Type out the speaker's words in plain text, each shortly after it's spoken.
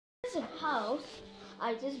is a house.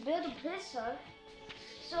 I just built a prison.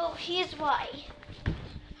 So here's why.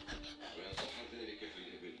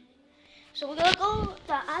 So we're gonna go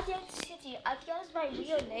to Adian City. Adian is my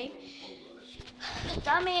real name.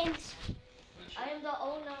 That means I am the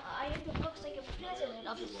owner. I am the looks like a president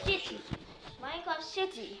of the city, Minecraft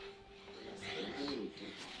City.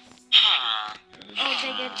 Oh,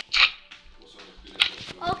 take it.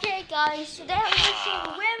 Okay, guys. Today I'm gonna see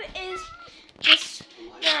where is this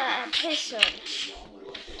the prison.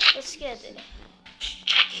 Let's get it.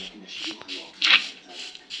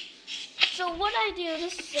 So what I do,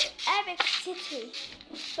 this is an epic city,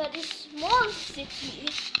 but a small city.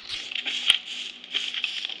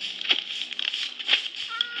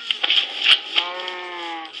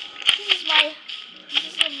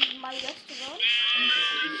 This is my restaurant.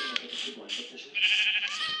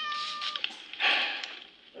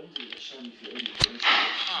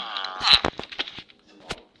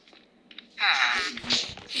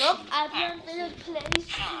 Look, I built a police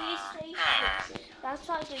station. That's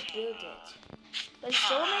why I just built it. There's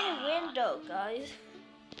so many windows, guys.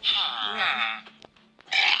 Yeah.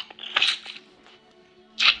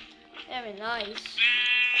 Very nice.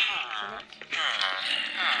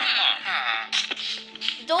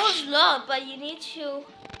 The door's locked, but you need to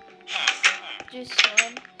do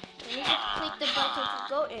some. You need to click the button to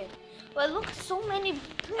go in. But look, so many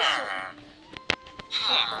prisons.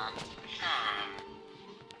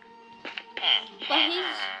 But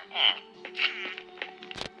he's...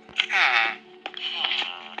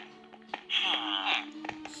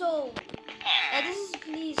 So, this is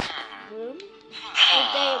police room. If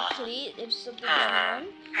they please, if something goes on,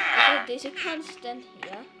 because there's a constant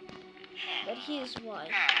here. But here's why.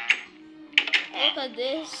 Look at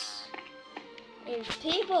this. If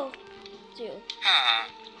people do.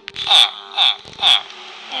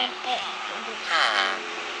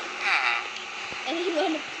 And he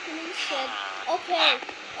went to police said, okay,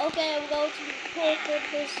 I'm going to report the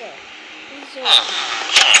prison.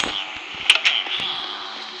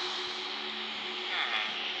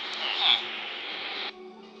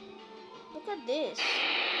 Look at this.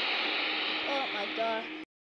 Oh my god.